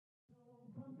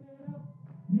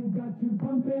got to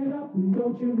pump it up,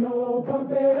 don't you know?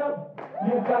 Pump it up.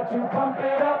 You've got to pump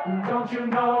it up, don't you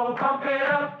know? Pump it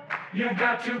up. You've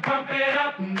got to pump it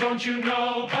up, don't you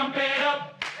know? Pump it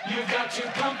up. You've got to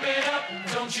pump it up,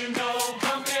 don't you know?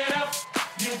 Pump it up.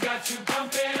 You've got to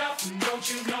pump it up, don't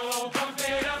you know? Pump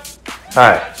it up.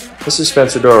 Hi, this is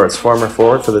Spencer Dorwitz, former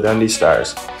forward for the Dundee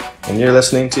Stars, and you're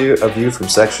listening to A View from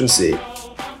Section C.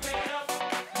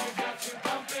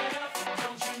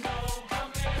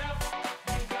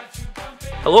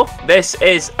 Hello, this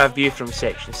is A View from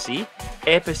Section C,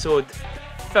 episode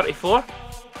 34.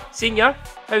 Senior,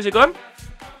 how's it going?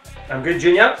 I'm good,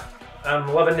 Junior.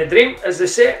 I'm living the dream, as they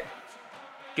say.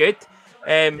 Good.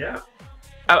 Yeah.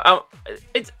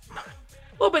 It's a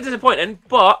little bit disappointing,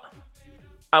 but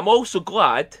I'm also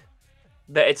glad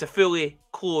that it's a fully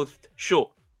clothed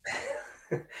show.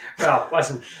 Well,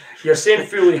 listen, you're saying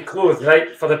fully clothed,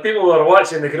 right? For the people who are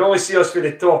watching, they can only see us with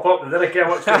the top up. They don't care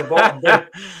what's with the bottom down.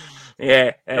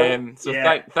 Yeah. So,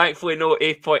 yeah. Thankfully, no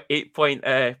 8 point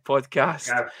podcast.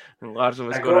 Yeah. And Lars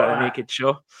was going on a naked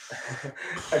show.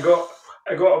 I got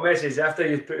a message after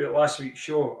you put out last week's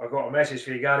show. I got a message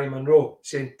from Gary Monroe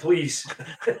saying, please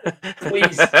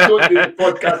don't do the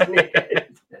podcast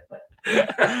naked.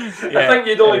 I think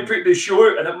you'd only put the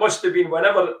show out, and it must have been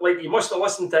whenever, like, you must have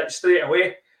listened to it straight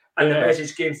away, and the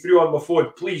message came through on my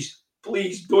phone. Please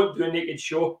don't do a naked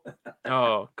show.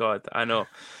 Oh God, I know.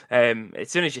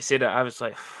 As soon as you said it, I was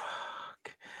like,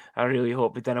 fuck, I really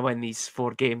hope we didn't win these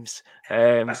 4 games.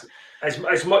 As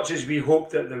much as we hoped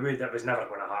that they would, that was never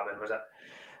going to happen, was it?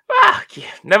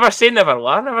 Never say never,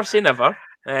 lad. Never say never.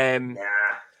 Nah.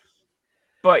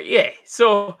 But yeah,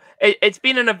 so it's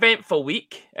been an eventful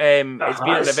week. It's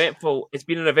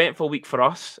been an eventful week for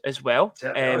us as well.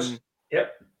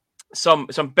 Yep. Some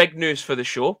big news for the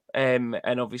show. And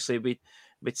obviously we'd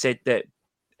said that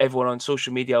everyone on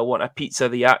social media will want a pizza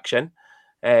of the action.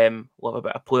 Love a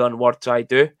bit of play on words, I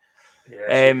do.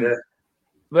 Yes,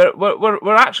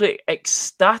 we're actually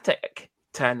ecstatic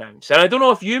to announce, and I don't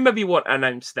know if you maybe want to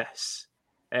announce this.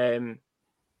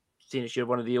 Seeing as you're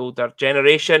one of the older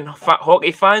generation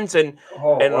hockey fans,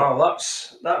 wow,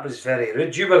 that was very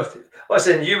rude. You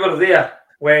were there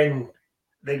when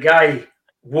the guy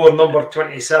wore number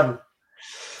 27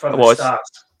 for the Stars.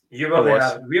 You were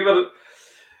there.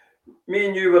 Me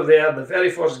and you were there the very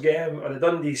first game of the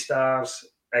Dundee Stars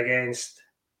against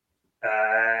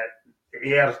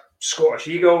Ayr Scottish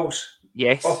Eagles.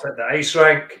 Yes, up at the ice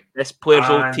rink. This player's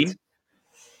old team.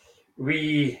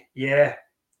 We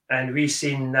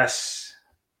seen this,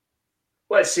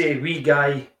 let's say, wee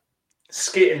guy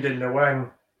skating down the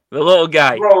wing. The little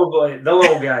guy.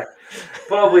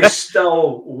 Probably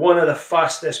still one of the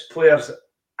fastest players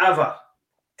ever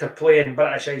to play in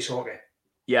British ice hockey.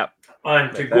 Yep.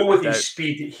 And to go with his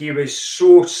speed, he was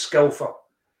so skillful.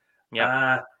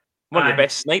 Yeah. One of the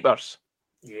best snipers.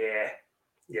 Yeah.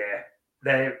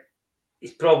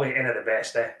 He's probably one of the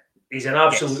best. He's an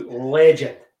absolute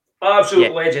legend.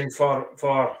 Legend for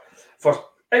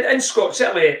in Scotland,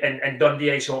 certainly in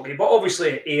Dundee ice hockey, but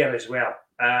obviously at Ayr as well.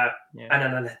 And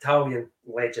an Italian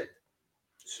legend.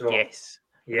 So yes,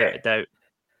 without a doubt.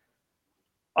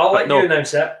 I'll let you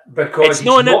announce it because he's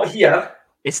not here.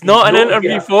 It's not an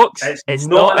interview, folks. It's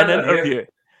not an interview.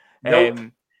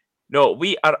 Nope. No,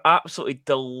 we are absolutely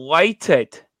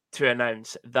delighted to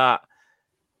announce that.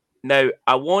 Now,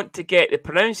 I want to get the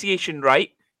pronunciation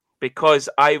right because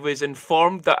I was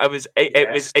informed that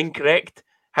it was incorrect.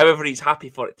 However, he's happy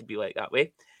for it to be like that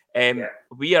way.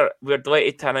 We're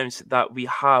delighted to announce that we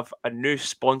have a new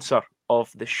sponsor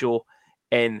of the show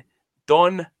in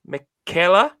Don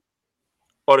Michela,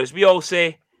 or as we all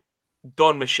say,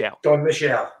 Don Michel. Don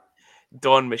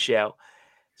Michel.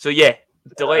 So yeah,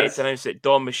 delighted to announce that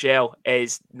Don Michel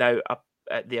is now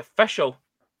the official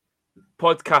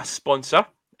podcast sponsor.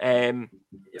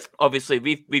 Obviously,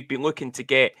 we've been looking to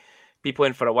get people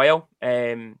in for a while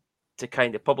to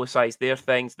kind of publicise their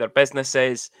things, their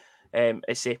businesses.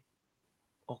 It's a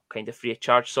kind of free of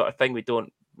charge sort of thing. We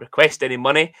don't request any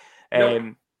money.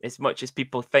 As much as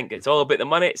people think it's all about the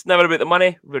money, it's never about the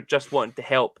money. We're just wanting to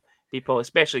help people,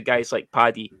 especially guys like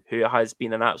Paddy, who has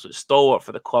been an absolute stalwart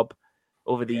for the club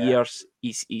over the years.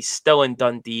 He's still in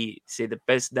Dundee, say the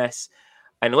business.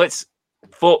 And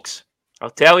folks,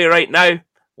 I'll tell you right now,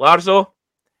 Larzo,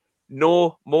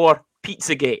 no more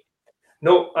Pizzagate.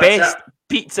 No, best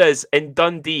pizzas in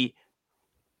Dundee.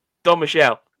 Don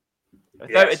Michel,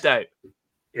 without a doubt.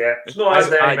 Yeah, it's not as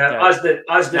the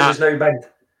is now binned.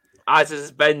 As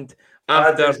is binned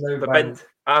after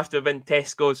been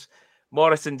Tesco's,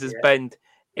 Morrison's is binned.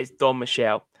 It's Don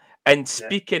Michel. And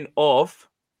speaking of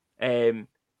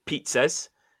pizzas,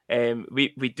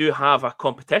 we do have a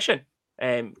competition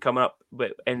coming up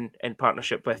in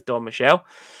partnership with Don Michelle.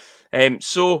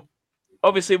 So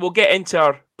obviously we'll get into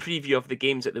our preview of the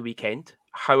games at the weekend.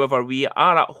 However, we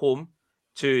are at home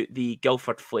to the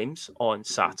Guildford Flames on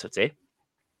Saturday,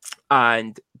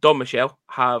 and Don Michelle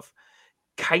have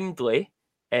kindly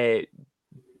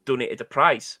donated a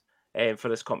prize for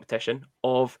this competition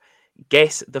of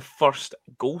guess the first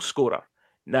goal scorer.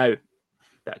 Now,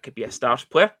 that could be a Stars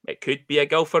player, it could be a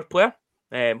Guildford player,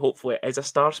 hopefully it is a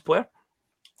Stars player,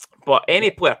 but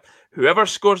any player, whoever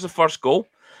scores the first goal,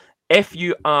 if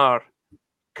you are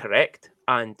correct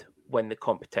and win the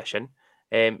competition,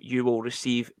 you will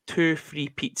receive 2 free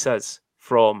pizzas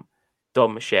from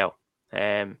Don Michelle.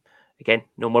 Again,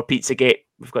 no more Pizzagate.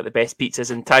 We've got the best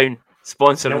pizzas in town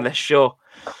sponsoring this show.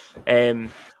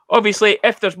 Obviously,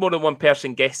 if there's more than one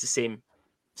person guess the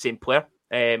same player,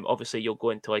 obviously you'll go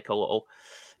into like a little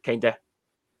kind of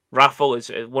raffle. Is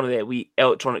one of the elite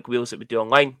electronic wheels that we do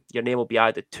online. Your name will be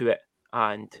added to it,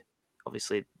 and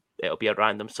obviously it'll be a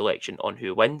random selection on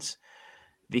who wins.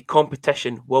 The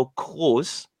competition will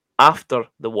close after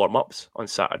the warm-ups on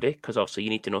Saturday, because obviously you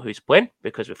need to know who's playing,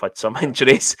 because we've had some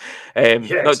injuries. A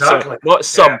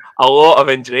lot of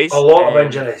injuries. A lot of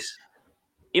injuries.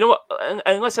 You know what?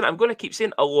 And listen, I'm going to keep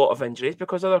saying a lot of injuries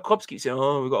because other clubs keep saying,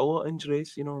 "Oh, we've got a lot of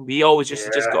injuries." You know, we always just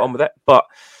get on with it. But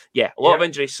yeah, a lot of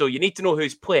injuries. So you need to know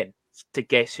who's playing to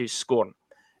guess who's scoring.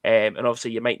 And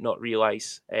obviously, you might not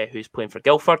realise who's playing for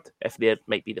Guildford if they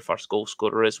might be the first goal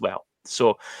scorer as well.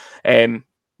 So,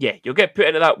 yeah, you'll get put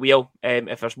into that wheel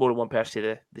if there's more than one person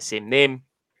with the same name,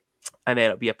 and then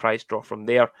it'll be a prize draw from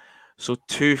there. So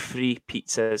 2 free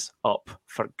pizzas up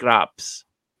for grabs.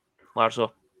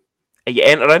 Larzo, are you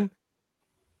entering?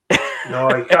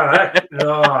 No, you can't.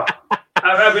 No,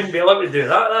 I wouldn't be able to do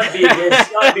that.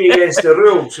 That'd be against the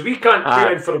rules. We can't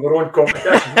put in for our own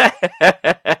competition.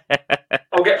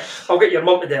 I'll get your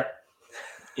mum to do it.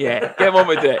 Yeah, get mum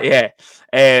to do it.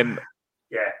 Yeah.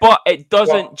 But it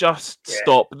doesn't just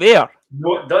stop there.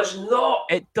 No, it does not.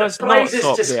 It does not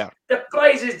stop there. The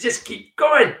prizes just keep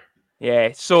going.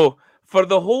 Yeah, so for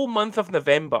the whole month of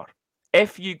November,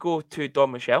 if you go to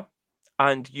Don Michelle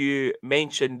and you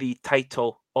mention the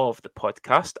title of the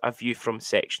podcast, A View from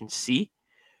Section C,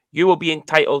 you will be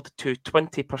entitled to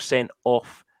 20%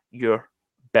 off your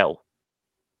bill.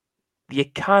 You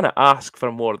cannot ask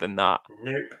for more than that.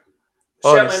 Nope.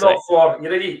 Honestly. Certainly not for,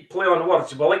 you ready? Play on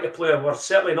words. We like to play on words.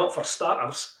 Certainly not for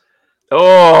starters.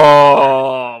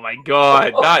 Oh my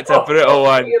God, that's a brutal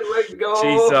one. Here we go.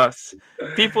 Jesus.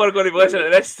 People are going to be listening to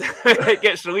this when it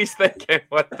gets released thinking,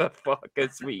 what the fuck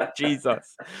is we?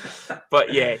 Jesus.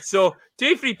 But yeah, so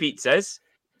 2 free pizzas,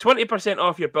 20%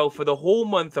 off your bill for the whole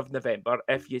month of November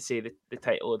if you say the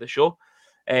title of the show.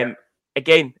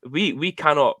 Again, we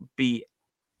cannot be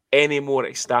any more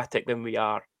ecstatic than we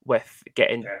are with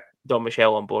getting Don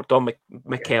Michelle on board, Don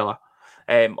McKellar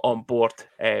on board.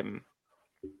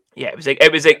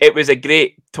 It was a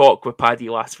great talk with Paddy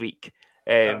last week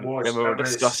when we were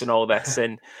discussing all this,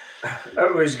 and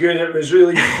it was good. It was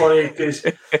really funny because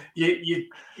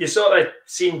you sort of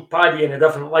seen Paddy in a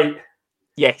different light.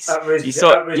 Yes, it was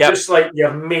just like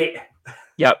your mate.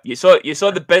 Yep, you saw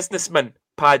the businessman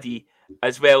Paddy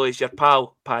as well as your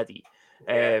pal Paddy.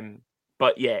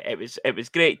 But yeah, it was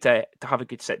great to have a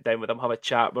good sit down with him, have a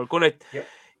chat. We're going to,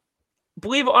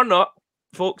 believe it or not,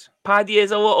 folks, Paddy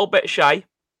is a little bit shy.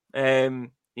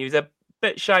 He was a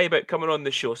bit shy about coming on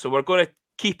the show, so we're going to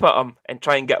keep at him and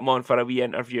try and get him on for a wee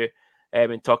interview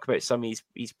and talk about some of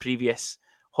his previous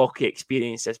hockey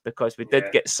experiences, because we did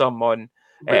get some on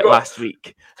last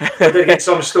week. We did get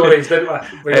some stories, didn't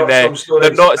we? Some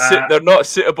stories. They're not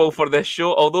suitable for this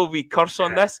show. Although we curse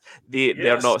on this,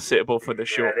 they're not suitable for the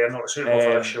show. Yeah, they're not suitable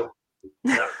for the show.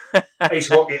 No.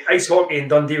 Ice hockey in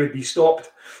Dundee would be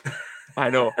stopped. I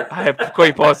know,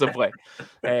 quite possibly.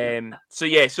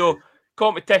 So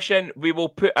competition, we will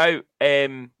put out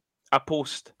a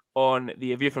post on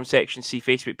the A View from Section C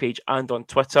Facebook page and on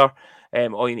Twitter.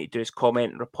 All you need to do is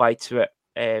comment and reply to it.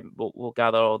 We'll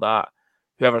gather all that.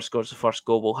 Whoever scores the first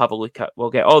goal, we'll have a look at.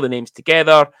 We'll get all the names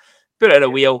together, put it in a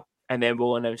wheel, and then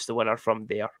we'll announce the winner from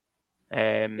there.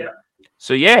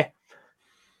 So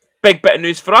big bit of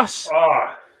news for us.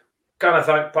 Can't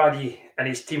thank Paddy and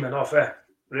his team enough.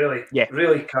 Really,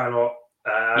 really cannot.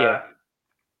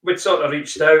 We'd sort of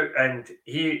reached out, and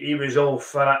he was all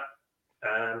for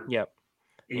it.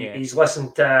 He's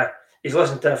listened to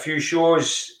a few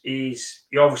shows. He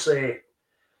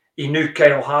knew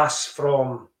Kyle Haas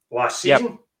from last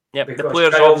season. The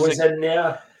players was in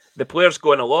there. The players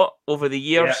going a lot over the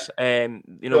years. We've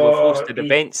hosted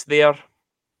events there.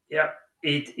 Yeah,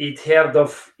 he'd heard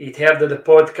of the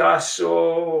podcast,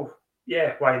 so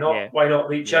yeah, why not? Yeah. Why not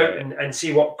reach out and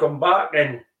see what come back?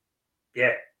 And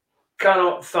yeah,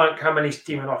 cannot thank him and his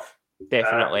team enough.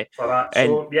 Definitely. For that. And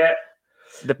so yeah,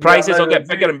 the prizes will get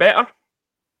review- bigger and better.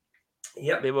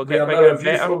 Yep, They will we get are bigger now and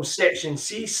review better. from Section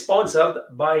C, sponsored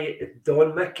by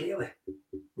Don McKaylee.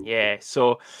 Yeah,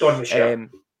 so Don Michelle.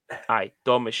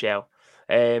 Don Michelle.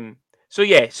 So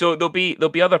yeah, so there'll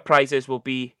be other prizes. We'll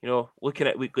be, looking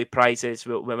at weekly prizes.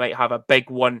 We might have a big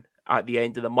one at the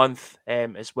end of the month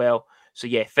as well. So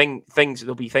yeah,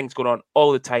 there'll be things going on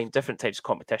all the time, different types of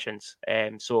competitions.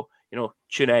 So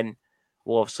tune in.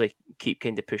 We'll obviously keep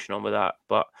kind of pushing on with that.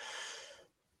 But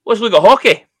let's look at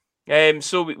hockey.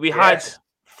 So we had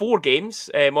 4 games.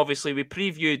 Obviously we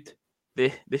previewed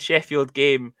the Sheffield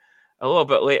game a little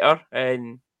bit later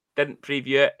and didn't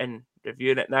preview it and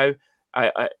reviewing it now.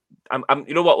 I'm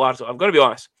you know what, Lars? I'm going to be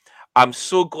honest. I'm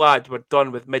so glad we're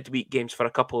done with midweek games for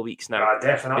a couple of weeks now.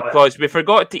 Definitely. Because we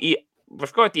forgot to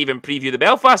even preview the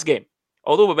Belfast game.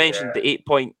 Although we mentioned the 8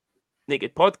 Point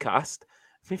Naked podcast,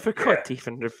 we forgot to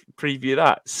even preview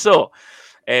that. So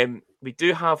we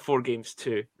do have 4 games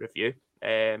to review.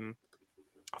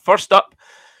 First up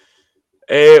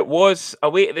was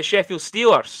away to the Sheffield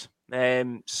Steelers.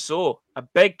 So a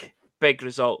big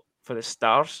result for the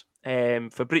Stars.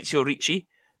 Fabrizio Ricci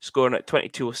scoring at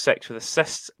 22:06 with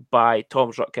assists by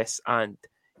Tom Rutkiss and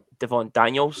Devon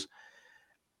Daniels.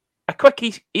 A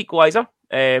quick equaliser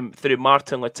through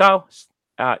Martin Littau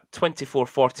at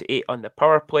 24:48 on the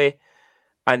power play.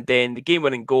 And then the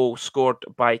game-winning goal scored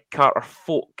by Carter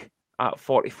Folk at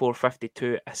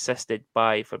 44:52, assisted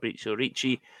by Fabrizio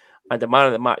Ricci. And a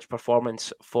man-of-the-match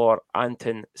performance for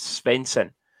Anton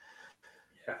Svensson.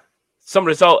 Yeah. Some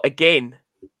result again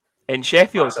in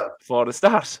Sheffield for the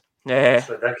Stars. It's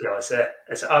ridiculous.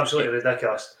 It's absolutely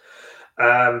ridiculous.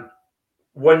 The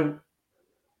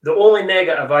only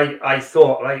negative I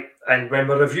thought, right, and when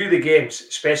we review the games,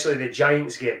 especially the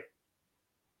Giants game,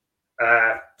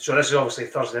 so this is obviously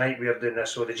Thursday night we are doing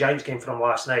this, so the Giants game from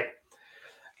last night,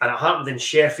 and it happened in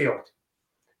Sheffield.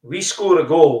 We score a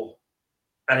goal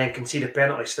and then concede a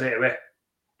penalty straight away.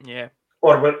 Yeah.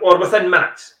 Or within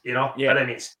minutes, Yeah. And then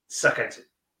it's seconds,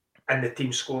 and the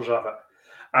team scores of it.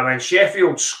 And when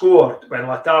Sheffield scored, when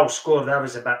Littau scored, that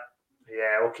was a bit,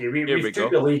 okay, we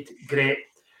took the lead, great.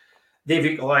 They've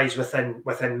equalised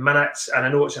within minutes, and I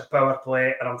know it's a power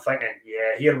play, and I'm thinking,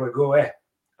 here we go,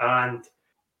 And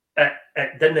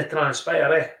it didn't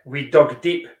transpire, We dug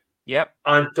deep. Yep.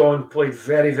 Anton played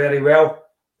very, very well.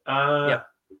 And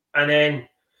then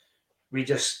we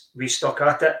stuck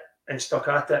at it.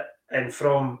 And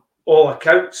from all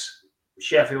accounts,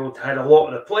 Sheffield had a lot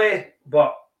of the play,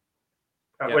 but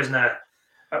it wasn't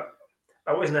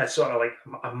a sort of like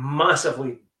a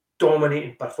massively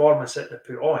dominating performance that they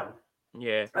put on.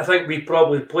 Yeah. I think we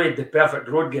probably played the perfect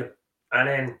road game. And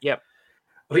then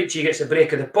Ricci gets a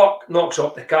break of the puck, knocks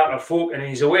up the Carter Folk, and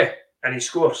he's away and he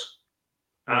scores.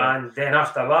 Yeah. And then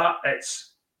after that,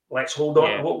 it's let's hold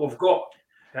on to what we've got.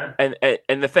 Yeah.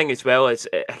 And the thing as well is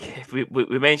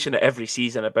we mention it every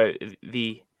season about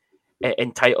the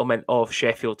entitlement of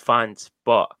Sheffield fans,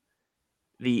 but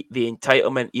the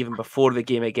entitlement even before the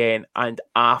game again and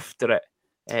after it,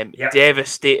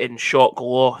 devastating shock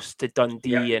loss to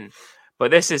Dundee,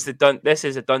 but this is a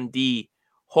Dundee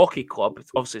hockey club.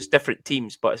 Obviously, it's different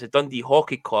teams, but it's a Dundee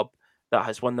hockey club that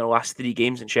has won their last 3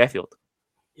 games in Sheffield.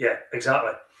 Yeah,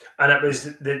 exactly. And it was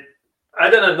I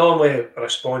didn't normally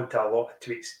respond to a lot of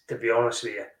tweets, to be honest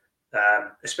with you,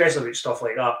 especially with stuff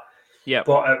like that. Yeah.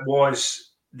 But it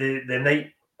was the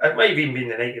night. It might have even been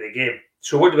the night of the game.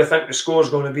 So what do we think the score's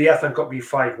going to be? I think it'll be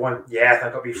 5-1. Yeah, I think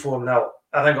it'll be 4-0.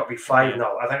 I think it'll be 5-0.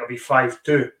 I think it'll be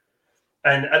 5-2.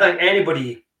 And I think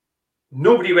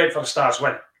nobody went for the Stars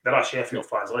win. There are Sheffield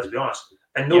fans, let's be honest.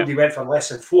 And nobody went for less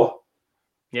than 4.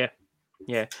 Yeah.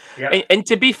 And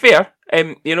to be fair,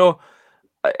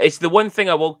 it's the one thing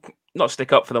I will not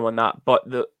stick up for them on that, but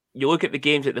you look at the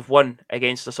games that they've won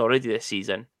against us already this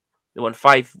season. They won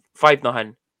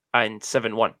 5-0 and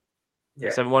 7-1. Yeah.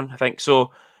 7-1, I think.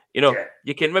 So,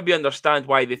 you can maybe understand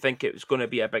why they think it was going to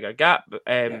be a bigger gap.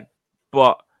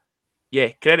 But,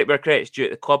 credit where credit's due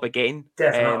at the club again.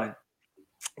 Definitely.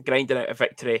 Grinding out a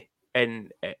victory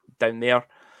down there.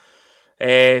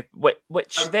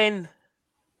 Which then...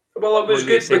 Well, it was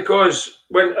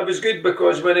good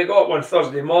because when I got one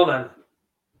Thursday morning,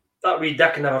 that wee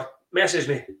dick never messaged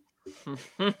me.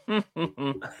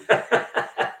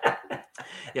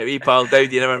 Yeah, wee pal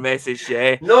Dowdy never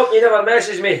messaged. No, he never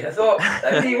messaged me. I thought,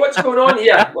 Andy, what's going on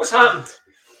here? What's happened? Have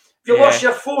you lost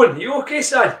your phone? You okay,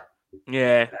 son?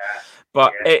 Yeah.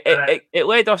 But it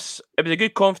led us. It was a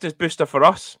good confidence booster for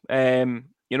us.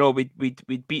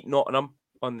 We'd beat Nottingham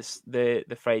on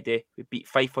the Friday. We beat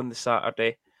Fife on the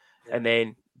Saturday, and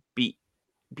then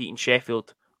beating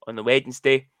Sheffield on the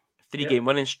Wednesday. 3-game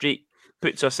winning streak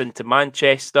puts us into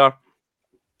Manchester,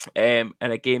 and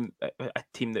a team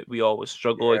that we always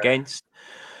struggle against.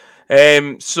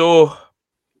 So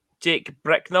Jake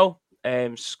Bricknell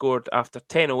scored after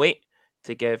 10:08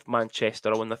 to give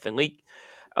Manchester a 1-0 lead.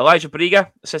 Elijah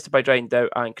Bariga, assisted by Dryden Dow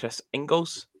and Chris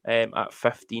Ingalls at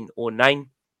 15:09.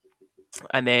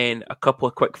 And then a couple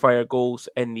of quick-fire goals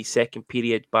in the second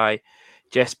period by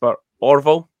Jesper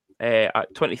Orville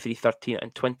at 23:13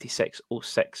 and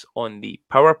 26:06 on the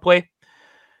power play.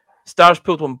 Stars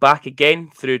pulled one back again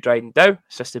through Dryden Dow,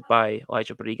 assisted by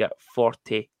Elijah Bariga at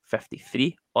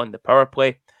 40:53 on the power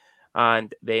play.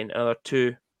 And then another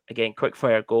two, again,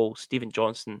 quick-fire goals. Stephen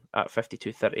Johnson at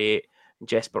 52:38 and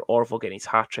Jesper Orville getting his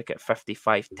hat-trick at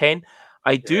 55:10.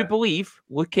 I do believe,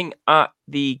 looking at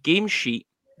the game sheet,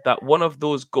 that one of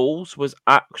those goals was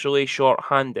actually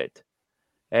short-handed.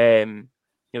 There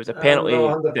was a penalty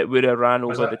that would have ran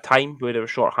over the time where they were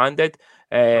short-handed,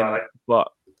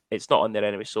 but it's not on there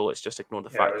anyway, so let's just ignore the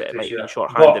fact that it might be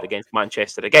short-handed against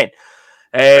Manchester again.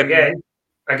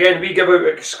 Again, we give out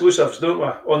exclusives, don't we,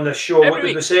 on this show? What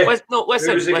did we say? Listen, Who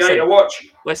was the guy to watch?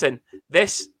 Listen,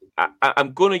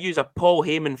 I'm going to use a Paul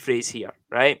Heyman phrase here,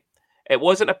 right? It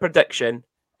wasn't a prediction,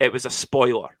 it was a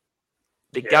spoiler.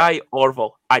 The guy,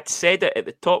 Orville, I'd said it at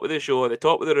the top of the show, at the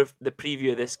top of the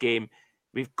preview of this game,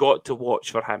 we've got to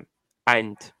watch for him.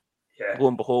 And lo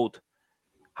and behold,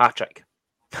 hat-trick.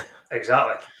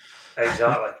 Exactly.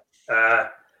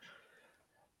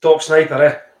 Top sniper,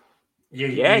 eh?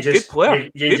 Good player.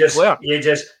 You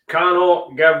just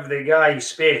cannot give the guy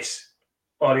space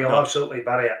or he'll absolutely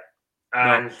bury it.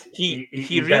 And he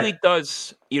really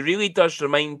does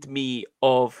remind me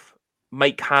of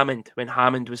Mike Hammond when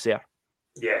Hammond was there.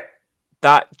 Yeah.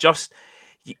 That just,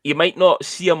 you might not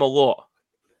see him a lot,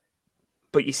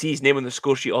 but you see his name on the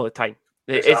score sheet all the time.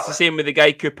 Exactly. It's the same with the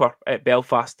guy Cooper at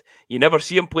Belfast. You never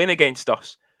see him playing against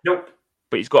us. Nope.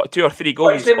 But he's got 2 or 3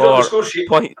 goals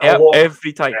point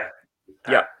every time.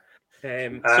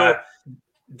 So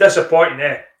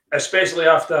disappointing, especially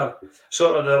after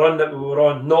sort of the run that we were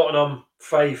on, Nottingham,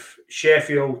 Fife,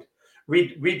 Sheffield.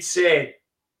 We'd said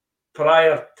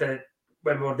prior to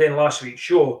when we were doing last week's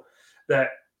show that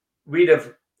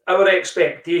our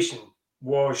expectation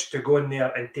was to go in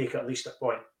there and take at least a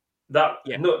point.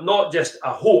 Not just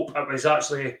a hope, it was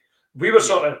actually, we were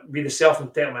sort of with the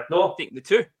self-entitlement. No, take the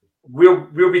 2.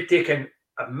 We'll be taking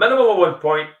a minimum of 1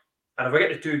 point, and if we get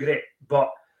the 2, great. But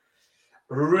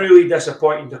really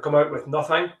disappointing to come out with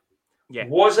nothing. Yeah.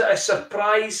 Was it a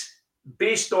surprise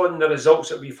based on the results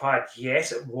that we've had?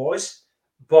 Yes, it was.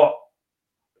 But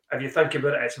if you think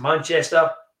about it, it's Manchester.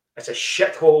 It's a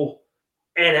shithole.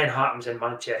 Anything happens in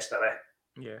Manchester, eh?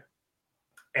 Yeah.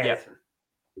 Anything.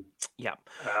 Yeah.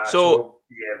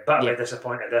 Bitterly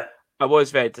disappointed. I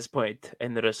was very disappointed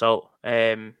in the result.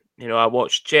 I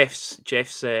watched Jeff's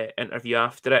interview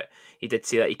after it. He did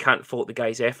say that he can't fault the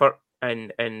guy's effort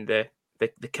and the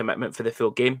commitment for the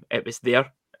full game. It was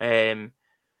there. A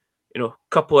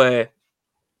couple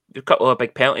of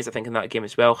big penalties, I think, in that game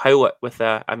as well. Howlett with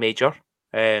a major.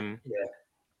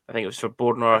 I think it was for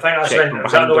Bornor. I think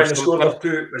was that no when they scored their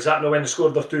 2? Was that no when they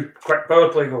scored their 2 quick power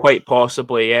play goals? Quite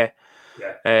possibly, yeah.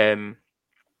 And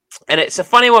it's a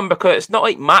funny one because it's not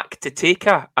like Mac to take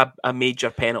a major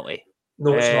penalty.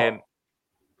 No, it's not.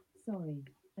 Sorry,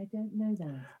 I don't know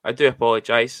that. I do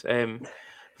apologise.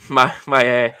 My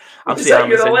I'll say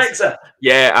Alexa.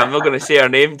 Yeah, I'm not going to say her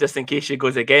name just in case she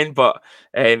goes again. But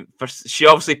she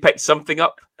obviously picked something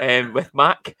up with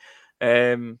Mac.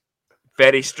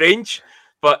 Very strange,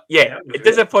 but a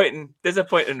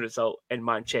disappointing result in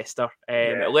Manchester.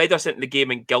 It led us into the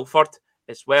game in Guildford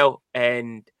as well,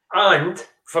 and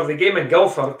for the game in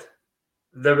Guildford,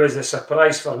 there was a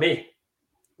surprise for me,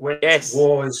 which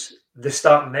was the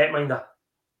starting netminder.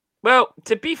 Well,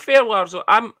 to be fair, Lars,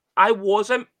 I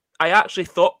wasn't. I actually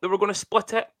thought they were going to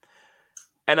split it,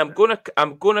 and I'm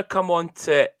gonna come on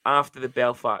to it after the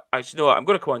Belfast. Actually, no, I'm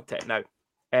going to come on to it now.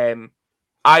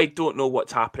 I don't know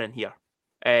what's happening here,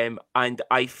 and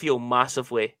I feel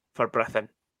massively for Britton.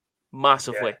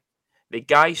 Massively, the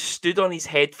guy stood on his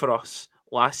head for us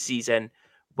last season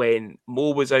when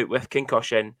Mo was out with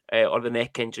concussion or the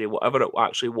neck injury, whatever it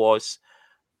actually was.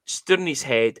 Stood on his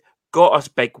head, got us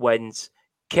big wins,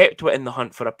 kept it in the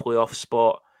hunt for a playoff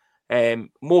spot.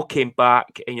 Mo came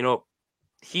back, and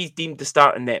he's deemed the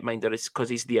starting netminder is because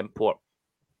he's the import.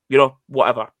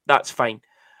 Whatever, that's fine.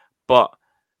 But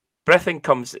Britton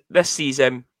comes this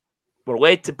season. We're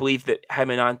led to believe that him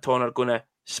and Anton are going to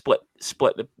split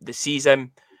the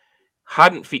season.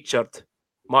 Hadn't featured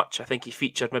much. I think he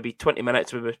featured maybe 20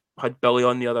 minutes. We had Billy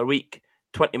on the other week,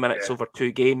 20 minutes Yeah. over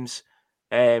 2 games.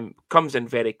 Comes in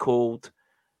very cold.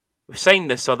 We've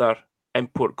signed this other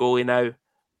import goalie now,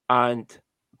 and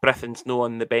Britain's no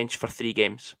on the bench for 3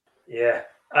 games. Yeah,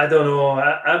 I don't know.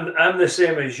 I'm the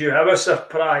same as you. I was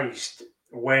surprised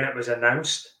when it was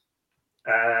announced.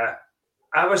 I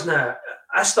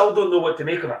still don't know what to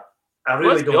make of it. I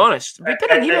really Let's don't. be honest, we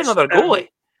didn't need another goalie.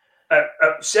 It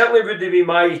certainly wouldn't be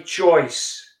my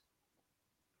choice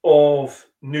of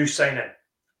new signing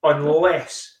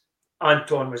unless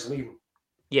Anton was leaving.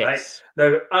 Yes.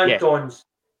 Now, Anton's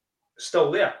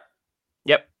still there.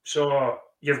 Yep. So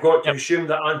you've got to assume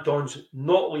that Anton's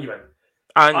not leaving.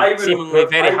 And seemingly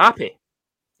very happy.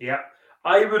 Yeah.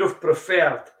 I would have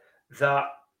preferred that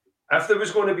if there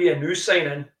was going to be a new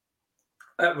signing,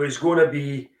 it was going to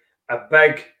be a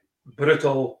big,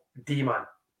 brutal D-man.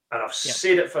 And I've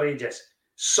said it for ages.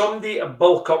 Somebody to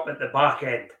bulk up at the back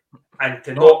end and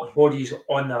to knock bodies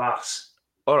on their arse.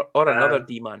 Or another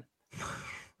D-man.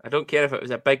 I don't care if it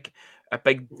was a big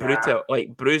brutal,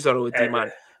 like bruiser or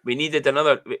D-man. We needed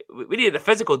another. We needed a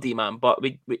physical D-man, but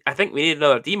I think we need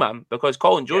another D-man because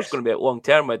Colin Joe's going to be out long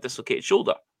term with a dislocated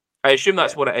shoulder. I assume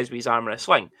that's what it is with his arm in a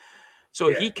sling.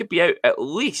 So he could be out at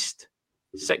least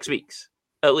 6 weeks.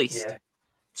 At least. Yeah.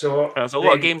 So there's a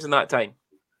lot of games in that time.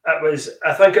 I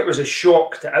think it was a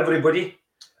shock to everybody.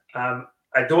 I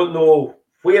don't know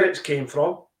where it came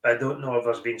from. I don't know if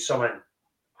there's been something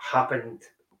happened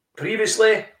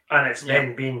previously and it's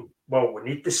then been, well, we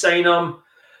need to sign him.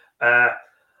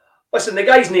 Listen, the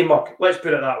guy's named Muck. Let's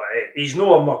put it that way. He's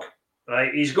no a muck,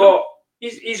 right? He's got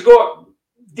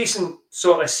decent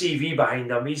sort of CV behind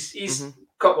him. He's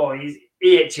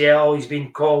AHL. He's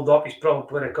been called up. He's probably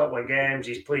played a couple of games.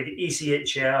 He's played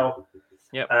ECHL.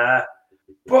 Yep.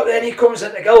 But then he comes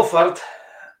into Guildford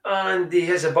and he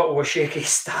has a bit of a shaky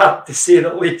start, to say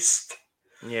the least.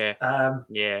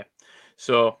 Yeah.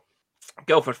 So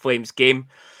Guildford Flames game.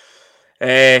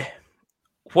 1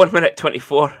 minute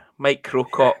 24. Mike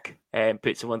Crowcock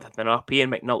puts 1-0 up.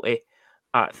 Ian McNulty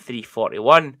at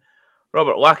 3:41.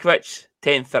 Robert Lakovic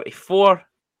 10:34,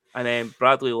 and then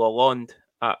Bradley Lalonde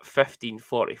at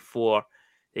 15:44.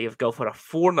 They give Guildford a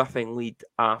 4-0 lead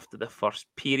after the first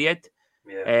period.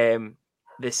 Yeah.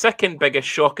 The second biggest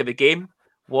shock of the game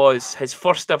was his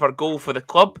first ever goal for the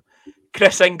club.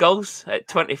 Chris Ingalls at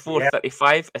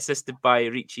 24:35, assisted by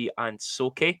Ricci and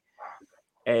Soke.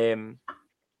 Ryan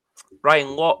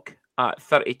Locke at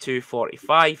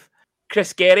 32:45.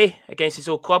 Chris Gerry against his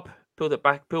old club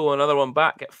pulled another one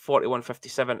back at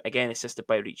 41:57, again assisted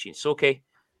by Ricci and Soke.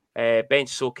 Ben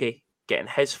Soke getting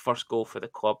his first goal for the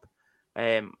club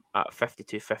at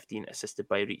 52:15, assisted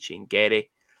by Ricci and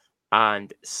Gerry.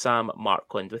 And Sam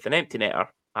Markland with an empty netter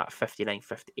at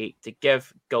 59:58 to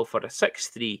give Guildford a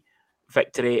 6-3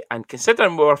 victory. And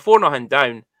considering we were 4-0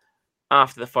 down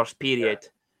after the first period,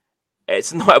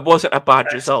 it wasn't a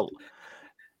bad result.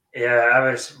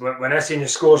 Yeah, when I seen the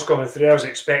scores coming through, I was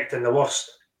expecting the worst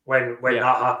when that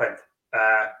happened.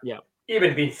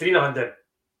 Even being 3-0 down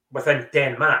within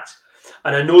 10 minutes.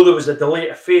 And I know there was a delay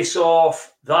to face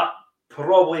off. That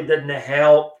probably didn't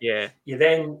help. Yeah. You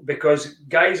then, because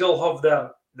guys will have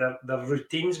their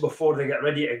routines before they get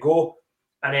ready to go.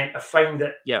 And then to find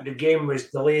that the game was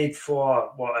delayed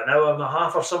for, an hour and a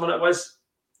half or something it was?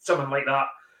 Something like that.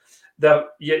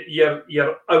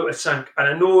 You're out of sync. And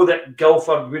I know that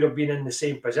Guildford would have been in the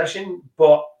same position,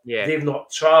 but they've not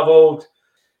travelled.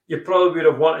 You probably would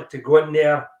have wanted to go in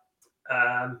there.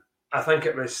 I think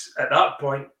it was at that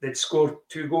point they'd scored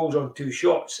 2 goals on 2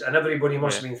 shots, and everybody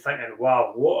must have been thinking,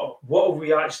 "Wow, what have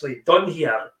we actually done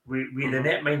here with the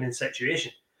netminding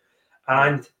situation?"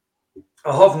 And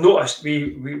I have noticed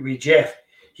with Jeff,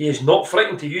 he is not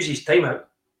frightened to use his timeout.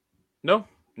 No.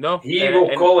 He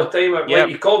will call a timeout. Like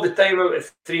he called the timeout at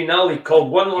 3-0. He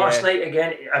called one last night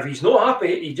again. If he's not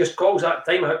happy, he just calls that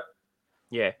timeout.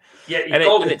 Yeah. Yeah, he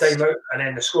called the timeout and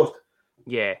then they scored.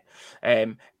 Yeah.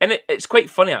 And it's quite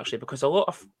funny actually, because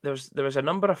there was a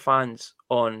number of fans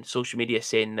on social media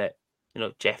saying that,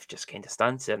 Jeff just kind of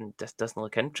stands there and just doesn't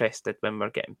look interested when we're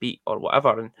getting beat or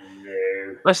whatever. And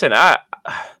listen,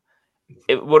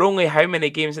 we're only how many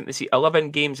games into the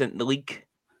 11 games in the league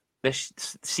this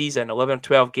season, 11 or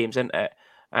 12 games into it.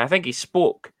 And I think he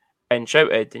spoke and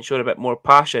shouted and showed a bit more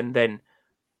passion than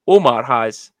Omar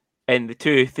has in the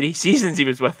 2-3 seasons he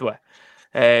was with.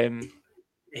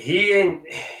 He ain't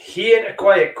a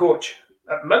quiet coach.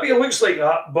 Maybe it looks like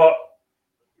that, but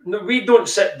we don't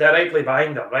sit directly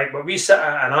behind him, right? But we sit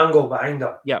at an angle behind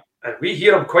him. Yeah. And we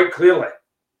hear him quite clearly.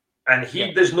 And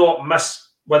he does not miss,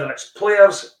 whether it's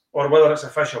players or whether it's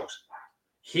officials.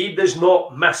 He does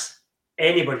not miss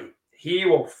anybody. he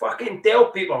will fucking tell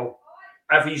people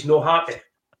if he's not happy.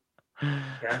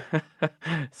 Yeah.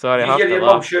 Sorry, I You have hear to your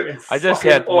mum laugh. shouting, I just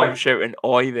fucking heard oi. mum shouting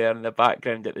 "oi" there in the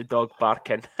background at the dog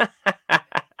barking.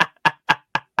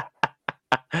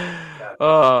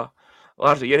 Oh,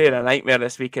 Larry, you're hearing a nightmare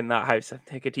this week in that house.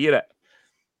 I could hear it.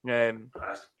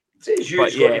 It's you, But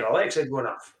it's got yeah. your Alexa going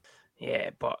off.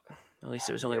 Yeah, but at least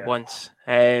it was only Yeah. once.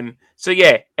 So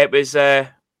yeah, it was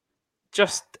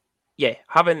just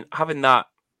having that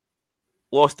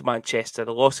loss to Manchester,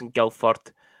 the loss in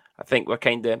Guildford. I think we're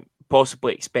kind of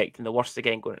possibly expecting the worst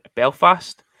again going into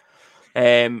Belfast.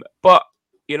 But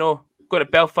going to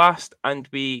Belfast and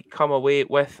we come away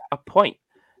with a point.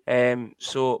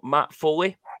 So Matt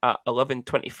Foley at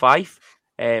 11:25,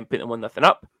 putting them 1-0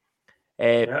 up.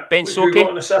 Yeah. Ben Who Soke.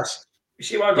 got an assist? You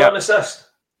see what I got an assist?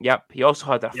 Yep, he also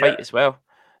had a fight as well.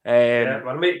 Yeah,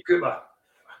 my mate Cooper.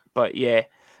 But yeah,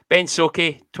 Ben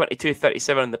Soke,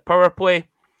 22:37 on the power play.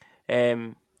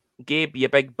 Gabe, you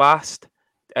big bast,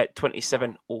 at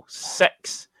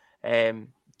 27:06,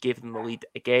 gave them the lead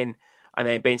again. And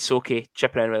then Ben Soke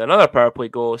chipping in with another power play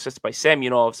goal, assisted by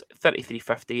Semyonovs,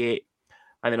 33:58.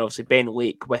 And then obviously Ben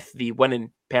Lake with the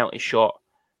winning penalty shot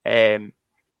in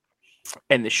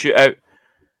the shootout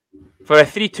for a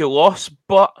 3-2 loss,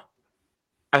 but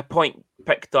a point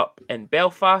picked up in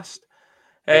Belfast.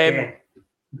 Again,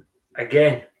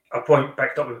 a point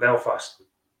picked up in Belfast.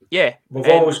 Yeah, we've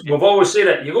always said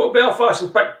it. You go to Belfast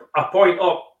and pick a point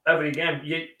up every game.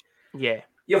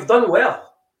 You've done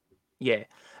well. Yeah,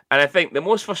 and I think the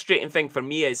most frustrating thing for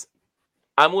me is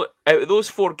out of those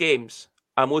 4 games,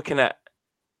 I'm looking at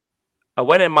a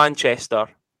win in Manchester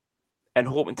and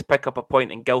hoping to pick up a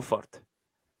point in Guildford,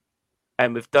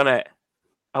 and we've done it.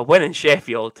 A win in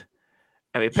Sheffield,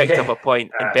 and we picked up a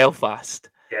point in Belfast,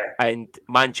 and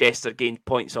Manchester gained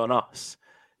points on us.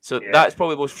 So that's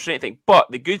probably the most frustrating thing.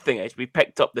 But the good thing is we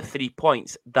picked up the 3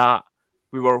 points that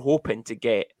we were hoping to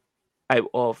get out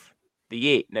of the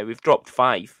 8. Now we've dropped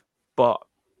 5, but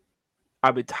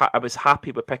I was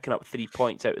happy with picking up 3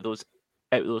 points out of those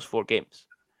 4 games.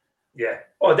 Yeah.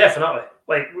 Oh, definitely.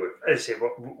 Like I say,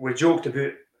 we joked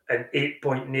about an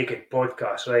 8-point naked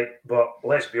podcast, right? But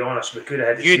let's be honest, we could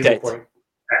have had a 0 point.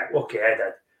 Okay, I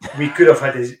did. We could have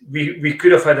had a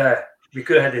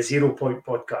 0 point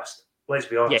podcast. Let's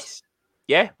be honest. Yes.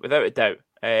 Yeah, without a doubt.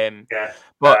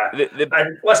 But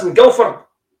and listen, Guildford.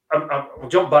 I'll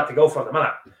jump back to Guildford a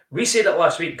minute. We said it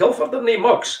last week. Guildford are no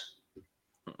mugs.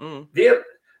 They're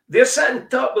sitting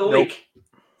top of the league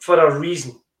for a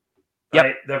reason.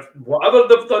 Right? Whatever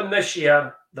they've done this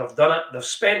year, they've done it. They've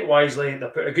spent wisely. They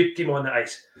put a good team on the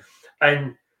ice.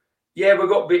 And yeah, we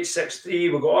got beat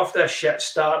 6-3. We got off to a shit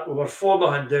start. We were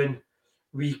 4-0 down.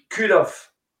 We could have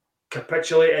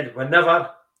capitulated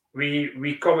whenever.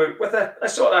 We come out with a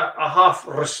sort of a half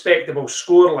respectable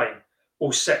scoreline,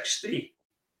 6-3.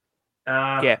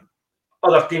 Other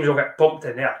teams will get pumped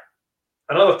in there.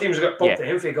 And other teams will get pumped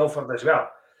in for Guildford as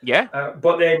well. Yeah.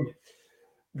 But then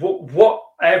what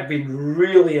I've been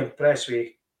really impressed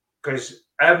with, because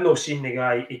I've not seen the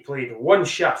guy, he played 1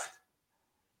 shift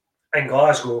in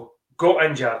Glasgow, got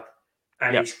injured,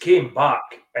 and he's came back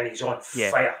and he's on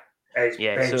fire.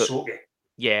 Ben Soke.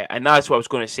 Yeah, and that's what I was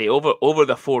going to say. Over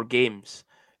the 4 games,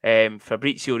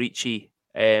 Fabrizio Ricci,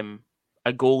 a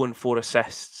goal and 4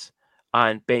 assists,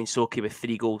 and Ben Soke with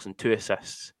 3 goals and 2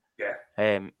 assists. Yeah.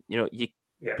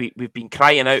 We've been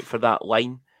crying out for that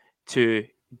line to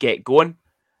get going.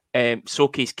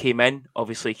 Soke's came in.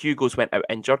 Obviously, Hugo's went out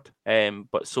injured,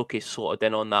 but Soke's slotted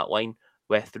in on that line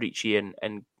with Ricci and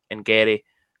Gary,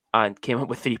 and came up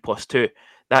with 3+2.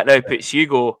 That now puts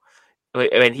Hugo,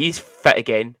 when he's fit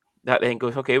again, that then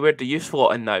goes, okay, where do you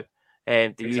slot in now?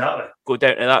 Do you go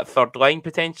down to that third line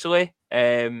potentially?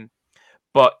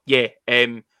 But yeah,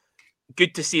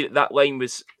 good to see that line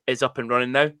is up and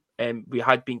running now. We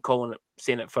had been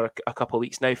saying it for a couple of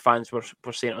weeks now. Fans were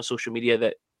saying it on social media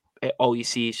that all you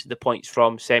see is the points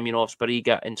from Semyonov,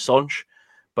 Spariga and Sonch.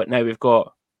 But now we've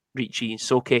got Ricci and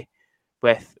Soke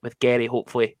with Gary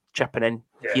hopefully chipping in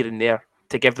here and there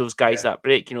to give those guys that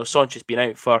break. Sonch has been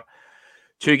out for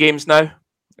 2 games now.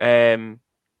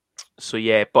 So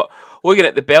yeah, but looking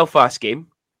at the Belfast game,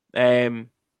 big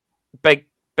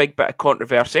bit of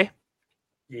controversy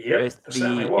with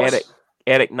the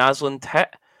Eric Naslund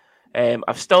hit.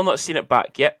 I've still not seen it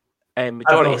back yet.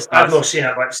 Majority of Stars, I've not seen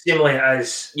it, but seemingly it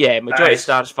is. Yeah, majority of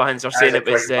Stars fans are saying it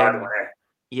was.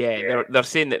 They're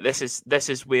saying that this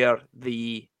is where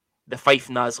the Fife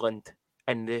Naslund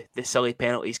and the silly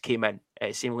penalties came in.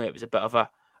 It seemed like it was a bit of a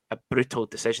brutal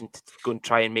decision to go and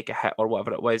try and make a hit or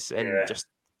whatever it was, and just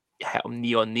hit him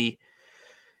knee on knee.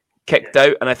 Kicked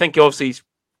out, and I think he's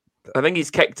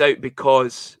kicked out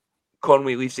because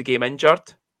Conway leaves the game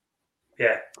injured,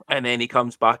 Yeah. and then he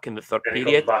comes back in the third And he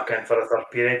period. comes back in for a third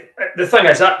period. The thing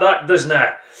is that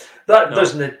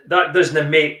doesn't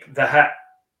make the hit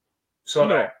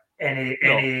sort of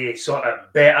any sort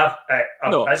of better.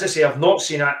 As I say, I've not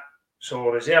seen it, so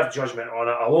reserve judgment on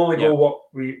it. I'll only go what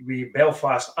we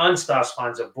Belfast and Stars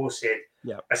fans have both said.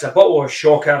 Yeah. It's a bit of a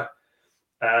shocker.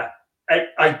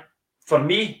 For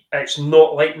me, it's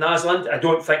not like Naslund. I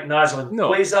don't think Naslund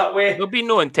plays that way. There'll be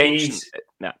no intention.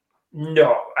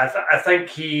 No, I think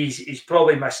he's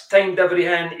probably mistimed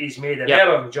everything. He's made an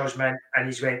error in judgment, and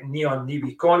he's went knee on knee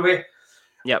with Conway.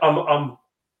 Yeah.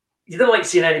 You don't like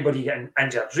seeing anybody getting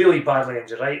injured, really badly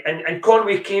injured, right? And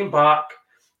Conway came back,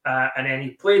 and then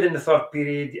he played in the third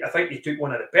period. I think he took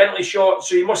one of the penalty shots,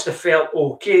 so he must have felt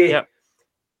okay. Yep.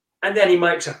 And then he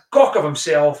makes a cock of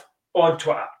himself on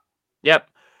Twitter. Yep.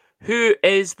 Who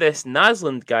is this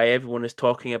Naslund guy everyone is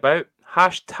talking about?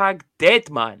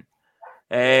 #deadman.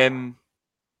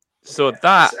 So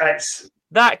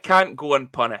that can't go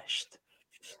unpunished.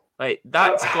 Like,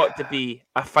 that's got to be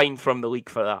a fine from the league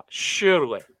for that,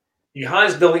 surely. He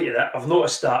has deleted it. I've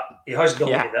noticed that. He has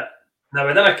deleted it. Now,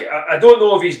 I don't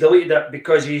know if he's deleted it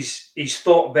because he's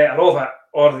thought better of it,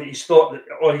 or he's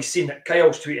seen that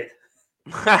Kyle's tweeted.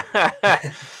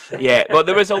 Yeah, well,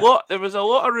 there was a lot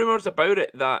of rumours about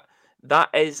it that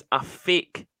is a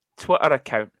fake Twitter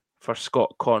account for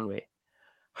Scott Conway.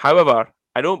 However,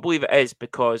 I don't believe it is,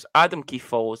 because Adam Keefe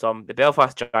follows him, the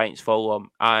Belfast Giants follow him,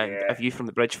 and A View from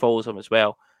the Bridge follows him as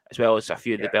well as a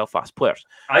few of the Belfast players.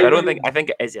 I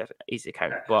think it is his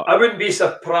account. But I wouldn't be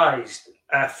surprised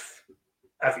if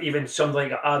even somebody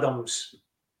like Adams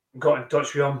got in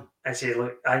touch with him and said,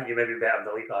 "Look, I think you maybe better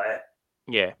delete that."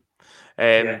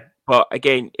 Yeah. But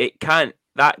again,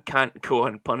 that can't go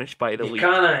unpunished by the league.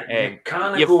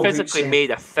 You've physically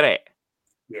made a threat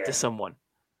to someone.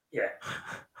 Yeah.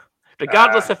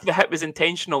 Regardless if the hit was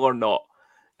intentional or not.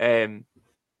 You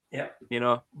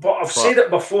know. But I've said it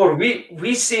before.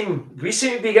 We seem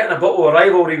to be getting a bit of a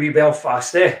rivalry with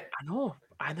Belfast, eh? I know.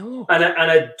 And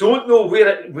I don't know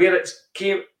where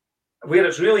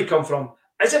it's really come from.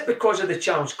 Is it because of the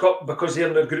Challenge Cup? Because they're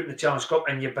in the group in the Challenge Cup,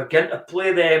 and you begin to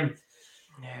play them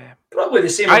probably the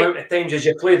same amount of times as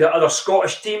you play the other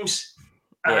Scottish teams?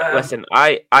 Listen,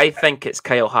 I think it's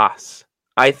Kyle Haas.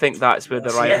 I think that's where the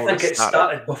rivalry I think it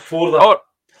started before that.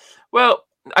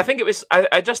 I think it was.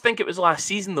 I just think it was last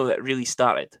season though that it really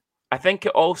started. I think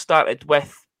it all started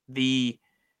with the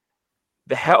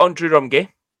hit on Drew Rumgay,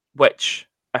 which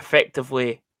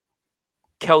effectively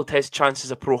killed his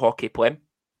chances of pro hockey playing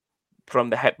from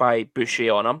the hit by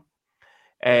Boucher on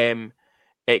him.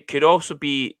 It could also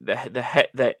be the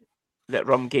hit that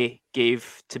Rumgay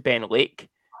gave to Ben Lake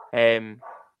when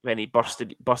he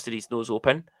busted his nose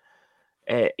open.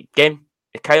 Again,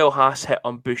 the Kyle Haas hit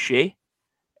on Boucher.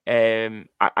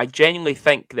 I genuinely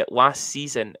think that last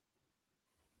season,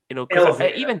 there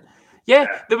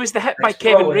was the hit by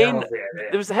Kevin Rain.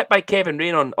 There was the hit by Kevin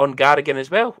Rain on Garrigan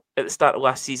as well at the start of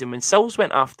last season when Sills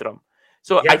went after him.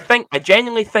 So I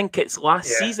genuinely think it's last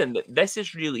season that this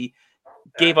has really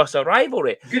gave us a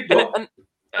rivalry. Good and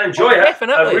I enjoy it.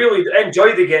 Definitely. I really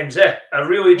enjoy the games. I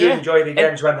really do enjoy the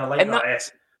games when they're like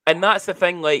that. And that's the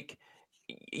thing. Like,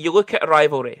 you look at a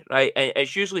rivalry, right? And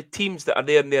it's usually teams that are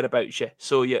there and thereabouts you.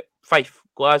 So you Fife,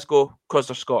 Glasgow, because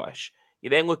they're Scottish. You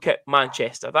then look at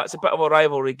Manchester. That's a bit of a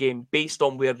rivalry game based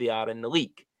on where they are in the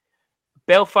league.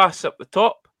 Belfast's up the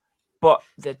top, but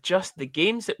the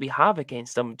games that we have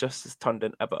against them just has turned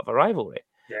into a bit of a rivalry.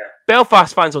 Yeah.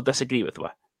 Belfast fans will disagree with me,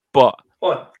 but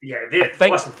I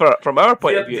think from our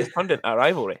point of view, it's turned into a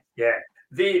rivalry. Yeah,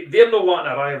 they're not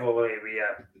wanting a rivalry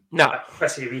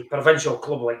with provincial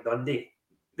club like Dundee.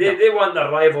 They want their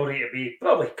rivalry to be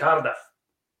probably Cardiff,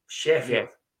 Sheffield,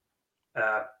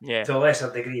 to a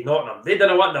lesser degree Nottingham. They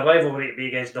don't want the rivalry to be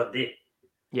against Dundee.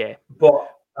 Yeah, but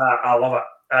I love it.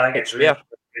 I think it's really there.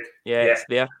 Good. Yeah, it's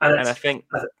there, and I think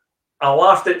I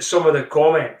laughed at some of the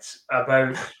comments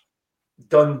about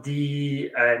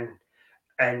Dundee and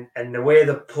the way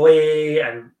they play,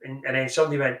 and then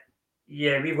somebody went,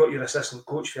 "Yeah, we've got your assistant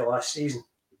coach for last season."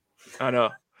 I know.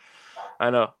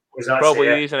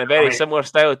 Probably using a very similar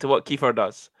style to what Kiefer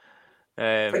does.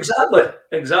 Exactly.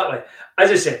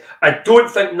 As I said, I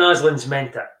don't think Naslund's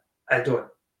meant it. I don't.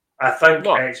 I think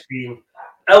it's been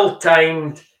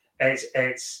ill-timed.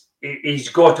 He's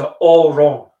got it all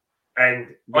wrong,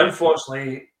 and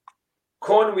unfortunately,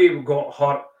 Conway got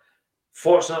hurt.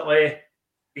 Fortunately,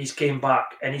 he's came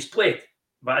back and he's played.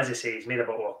 But as I say, he's made a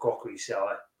bit of a cock with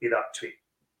himself with that tweet.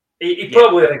 He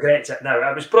probably regrets it now.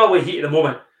 It was probably heat of the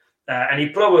moment, and he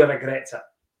probably regrets it.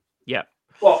 Yeah.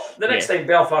 Well, the next time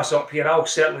Belfast's up here, I'll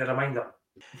certainly remind him.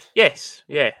 Yes,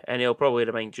 yeah, and he'll probably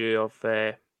remind you of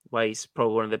why he's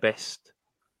probably one of the best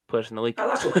players in the league. Ah,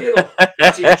 that's okay though.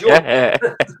 That's his job.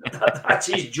 That's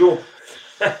his job.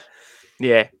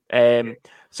 Yeah.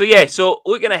 So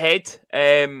looking ahead,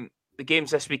 the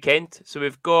games this weekend. So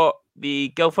we've got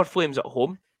the Guildford Flames at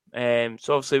home.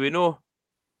 So obviously we know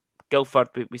Guildford.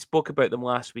 We spoke about them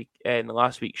last week in the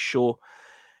last week's show.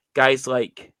 Guys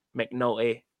like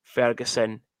McNulty,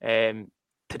 Ferguson,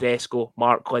 Tedesco,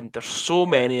 Mark Lind. There's so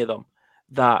many of them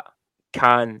that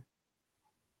can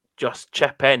just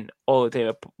chip in all the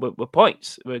time with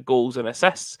points, with goals and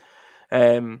assists.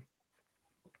 And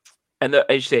as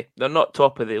you say, they're not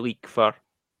top of the league for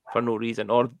no reason,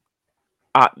 or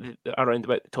around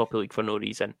about the top of the league for no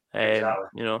reason.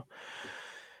 Exactly.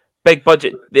 Big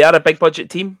budget. They are a big budget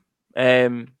team.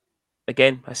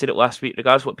 Again, I said it last week.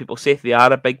 Regardless of what people say, they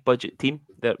are a big budget team.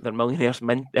 They're millionaires.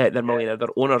 They're millionaires. Their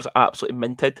owners are absolutely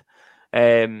minted.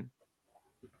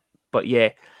 But yeah,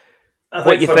 I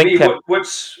what think you for think? me,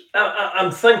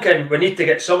 I'm thinking we need to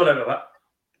get someone out of it.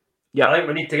 Yeah, I think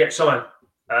we need to get someone.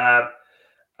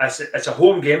 It's a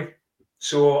home game,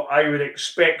 so I would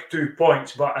expect 2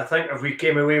 points. But I think if we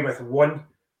came away with one,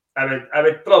 I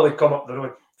would probably come up the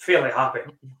road fairly happy,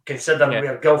 considering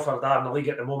where Guildford are in the league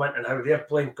at the moment and how they're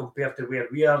playing compared to where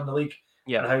we are in the league,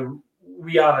 and how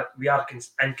we are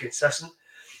inconsistent.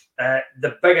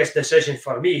 The biggest decision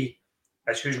for me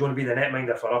is who's going to be the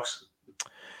netminder for us.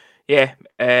 Yeah,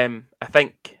 I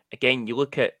think again you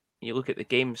look at the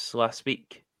games last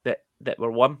week that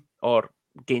were won or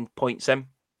gained points in.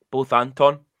 Both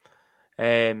Anton,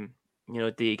 do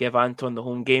you give Anton the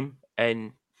home game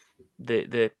and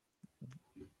the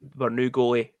our new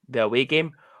goalie the away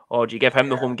game, or do you give him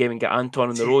the home game and get Anton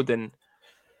on the road? And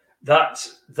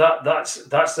that's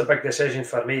the big decision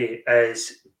for me,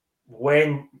 is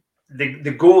when the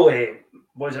goalie,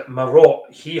 was it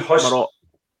Marot? He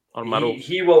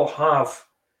will have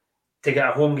to get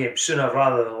a home game sooner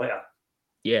rather than later.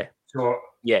 Yeah. So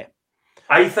yeah,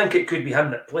 I think it could be him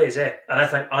that plays, and I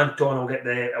think Anton will get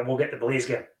the Blaze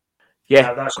game.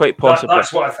 Yeah, that's quite possible.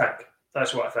 That's what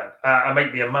I think. I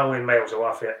might be a million miles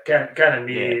away from it. Ken and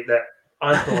me that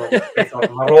Anton will get both, or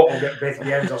Marot will get both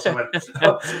games or something.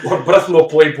 Or Brithen will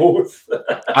play both.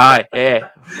 Aye, yeah.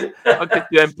 I'll get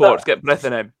 2 imports, get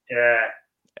Brithen in.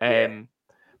 Yeah.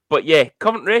 But yeah,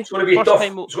 Coventry. It's going to be tough.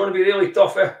 It's going to be really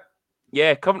tough.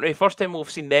 Yeah, Coventry. First time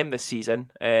we've seen them this season.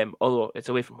 Although it's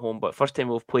away from home, but first time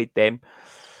we've played them.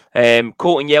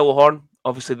 Colton Yellowhorn,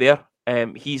 obviously there.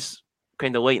 He's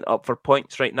kind of lighting up for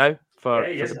points right now for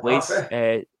the Blaze.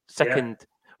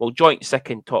 Joint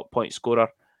second top point scorer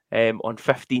on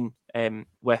 15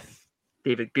 with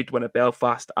David Goodwin of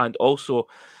Belfast, and also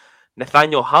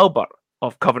Nathaniel Halbert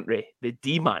of Coventry, the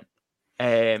D-man.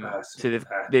 So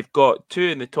they've got 2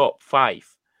 in the top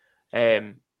 5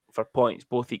 for points,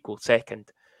 both equal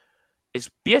second. It's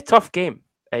be a tough game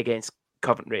against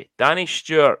Coventry. Danny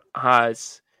Stewart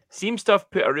seems to have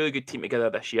put a really good team together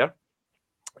this year.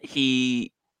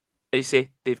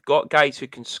 They've got guys who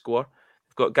can score.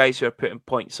 They've got guys who are putting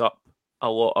points up a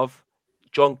lot of.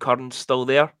 John Kern's still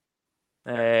there.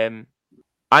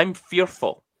 I'm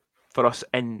fearful for us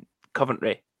in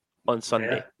Coventry on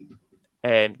Sunday.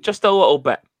 Just a little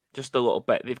bit.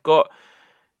 They've got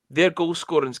their goal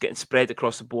scoring's getting spread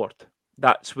across the board.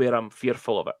 That's where I'm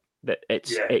fearful of it. That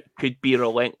it could be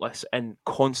relentless and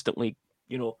constantly,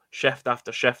 shift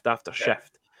after shift after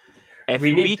shift.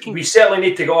 We certainly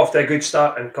need to get off to a good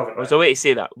start in Coventry. There's a way to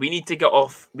say that. We need to get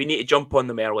off. We need to jump on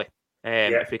them early.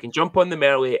 If we can jump on them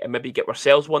early and maybe get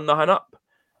ourselves 1-0 up,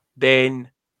 then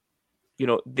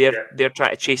they're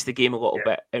trying to chase the game a little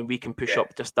bit, and we can push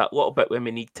up just that little bit when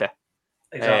we need to.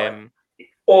 Exactly.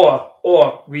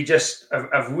 Or we just,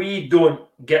 if we don't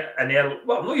get an early,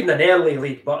 well, not even an early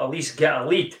lead, but at least get a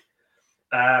lead,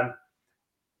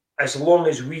 as long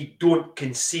as we don't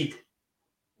concede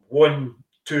 1,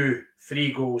 2,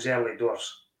 3 goals early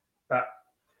doors. But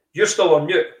you're still on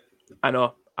mute. I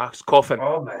know. I was coughing.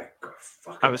 Oh my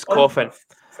God! I was coughing.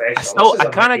 I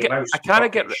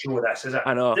can't get. Show this, is it?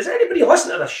 I know. Does anybody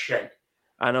listen to this shit?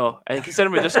 I know. And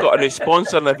considering we just got a new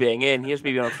sponsor and everything, and here's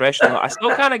me being unprofessional, I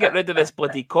still can't get rid of this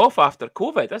bloody cough after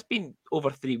COVID. That's been over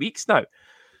 3 weeks now.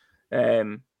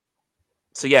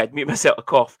 So yeah, I'd mute myself a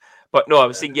cough. But no, I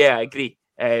was saying, I agree.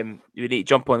 We need to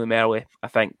jump on them early, I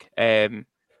think.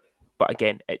 But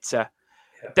again, it's a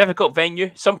difficult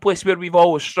venue. Someplace where we've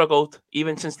always struggled,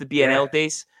 even since the BNL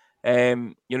days.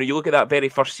 You look at that very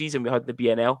first season we had the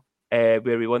BNL,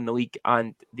 where we won the league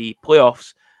and the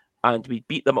playoffs, and we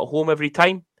beat them at home every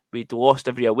time. We'd lost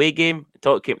every away game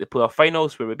until it came to the playoff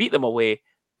finals, where we beat them away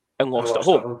and lost at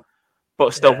home,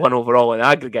 but still won overall in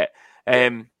aggregate.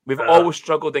 We've always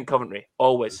struggled in Coventry,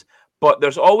 always. But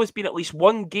there's always been at least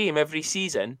one game every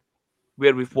season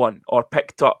where we've won or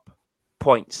picked up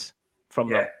points from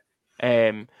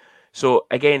them. So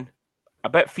again, a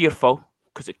bit fearful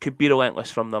because it could be relentless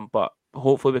from them, but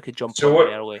hopefully we could jump on them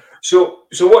early. So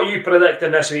what are you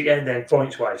predicting this weekend then,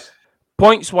 points-wise?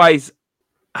 Points-wise,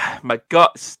 my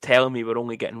gut's telling me we're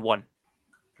only getting one.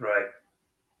 Right.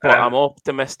 But I'm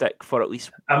optimistic for at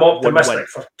least I'm optimistic one win.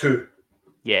 for 2.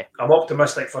 Yeah. I'm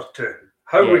optimistic for 2.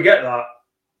 How we get that?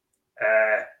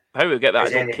 How we get that, I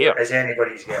don't care. Is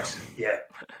anybody's guess. Yeah.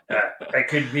 It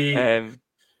could be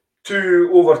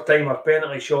 2 overtime or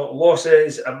penalty shot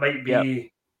losses. It might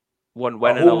be one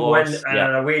win and a loss. Win and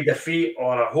an away defeat,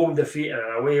 or a home defeat and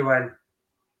an away win.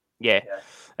 Yeah.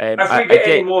 If we get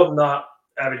any more than that,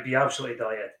 I would be absolutely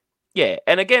delighted. Yeah,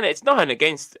 and again, it's nothing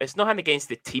against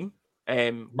the team.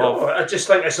 No, I just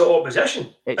think it's the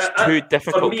opposition. It's 2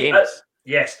 difficult games.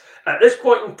 Yes. At this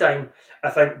point in time, I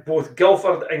think both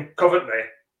Guildford and Coventry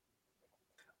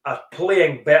are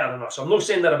playing better than us. I'm not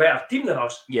saying they're a better team than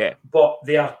us, but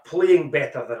they are playing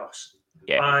better than us.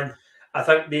 Yeah. And I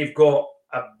think they've got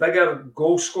a bigger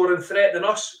goal-scoring threat than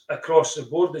us across the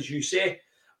board, as you say,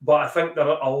 but I think they're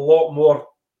a lot more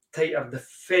tighter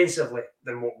defensively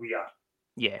than what we are.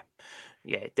 Yeah,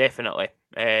 definitely.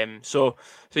 So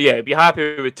yeah, be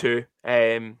happy with 2.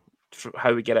 For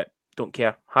how we get it, don't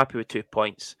care. Happy with 2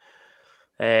 points.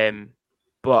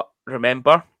 But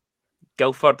remember,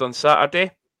 Guildford on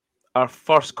Saturday, our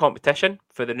first competition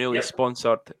for the newly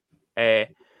sponsored A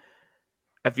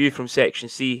View from Section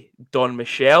C, Don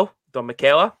Michela.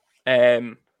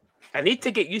 I need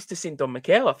to get used to saying Don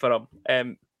Michela for him.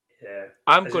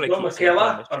 I'm going to keep saying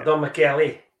Don Michela or Don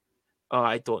Michele? Oh,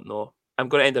 I don't know. I'm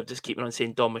going to end up just keeping on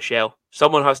saying Don Michel.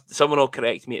 Someone will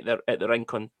correct me at the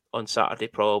rink on Saturday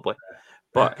probably.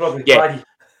 But probably yeah,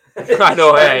 I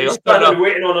know. We'll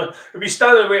be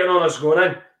standing waiting on us going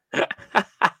in.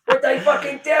 What did I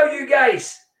fucking tell you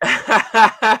guys?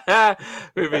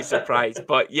 We'd be surprised.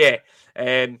 But yeah,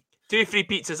 2 free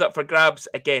pizzas up for grabs.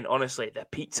 Again, honestly, the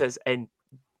pizzas in,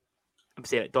 I'm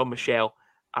saying it, Don Michel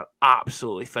are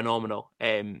absolutely phenomenal.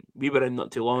 We were in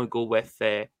not too long ago with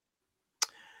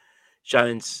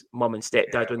Shannon's mum and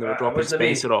stepdad when they were dropping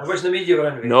Spencer off.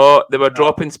 No, they were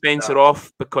dropping Spencer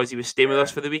off because he was staying with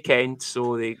us for the weekend,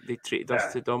 so they treated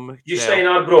us to Don Michel. You stay in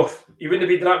Arbroath. You wouldn't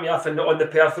be dropping me off on the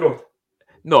Perth Road.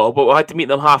 No, but we had to meet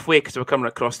them halfway because we were coming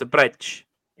across the bridge.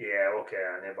 Yeah, okay,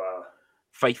 I never.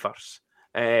 Fifers.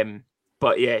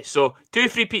 But yeah, so 2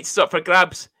 free pizzas up for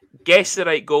grabs. Guess the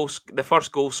right goal, the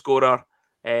first goal scorer,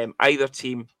 either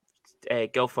team,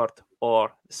 Guildford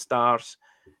or the Stars,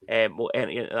 will enter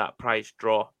into that prize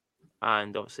draw.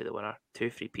 And obviously the winner,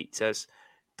 2 free pizzas.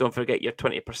 Don't forget your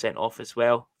 20% off as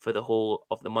well for the whole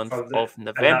of the month of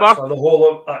November.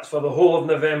 That's for the whole of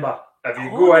November. If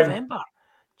you go in,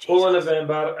 whole of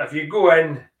November, if you go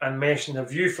in and mention a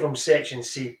View from Section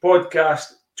C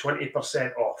podcast,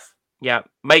 20% off. Yeah,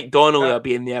 Mike Donnelly will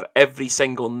be in there every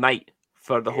single night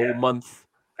for the whole month.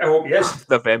 I hope he is.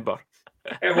 November.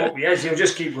 I hope he is. He'll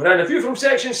just keep going in. A View from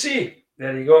Section C.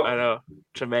 There you go. I know.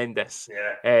 Tremendous.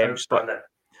 Yeah. Outstanding.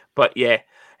 But yeah.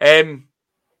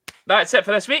 That's it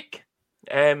for this week.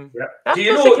 That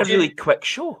feels like a really quick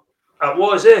show. It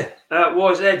was, eh?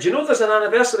 Do you know there's an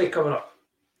anniversary coming up?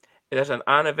 There's an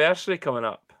anniversary coming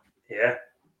up. Yeah.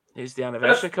 Who's the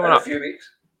anniversary coming up? In a few weeks.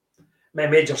 My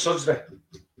major surgery.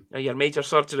 Oh, your major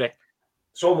surgery.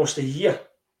 It's almost a year.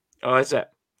 Oh, is it?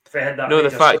 If I had that the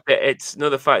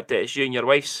fact that it's you and your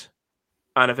wife's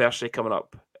anniversary coming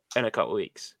up in a couple of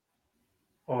weeks.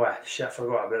 Oh shit! I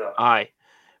forgot about that. Aye.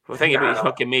 Well, think about your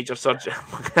fucking major surgery.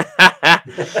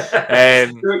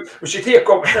 We should take a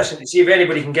competition to see if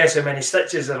anybody can guess how many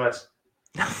stitches there was.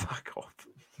 Fuck off.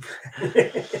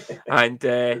 And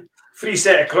free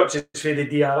set of crutches for the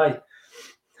DRI.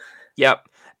 Yep.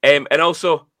 And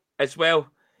also, as well,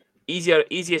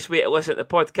 easiest way to listen to the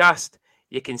podcast,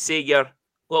 you can say your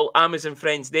little Amazon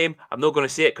friend's name. I'm not going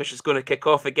to say it because she's going to kick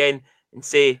off again and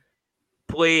say,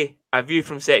 play A View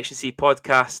from Section C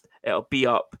podcast. It'll be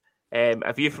up.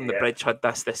 A View from the Bridge had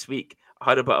this week. I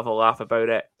had a bit of a laugh about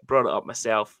it, brought it up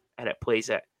myself, and it plays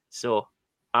it. So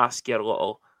ask your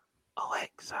little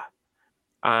Alexa,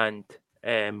 and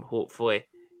hopefully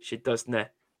she doesn't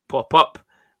pop up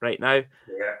right now.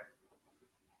 Yeah.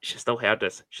 She still heard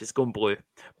us. She's gone blue.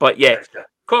 But yeah,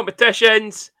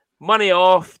 competitions, money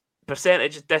off,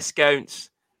 percentage discounts,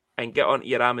 and get onto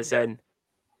your Amazon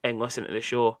and listen to the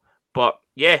show. But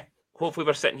yeah, hopefully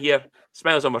we're sitting here,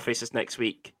 smiles on our faces next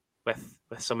week with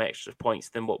some extra points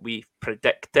than what we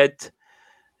predicted.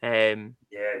 Yeah,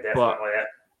 definitely.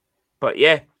 But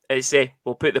yeah, as I say,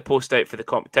 we'll put the post out for the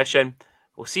competition.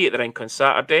 We'll see you at the rink on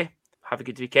Saturday. Have a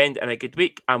good weekend and a good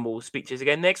week, and we'll speak to you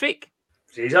again next week.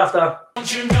 See you after.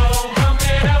 Don't you know?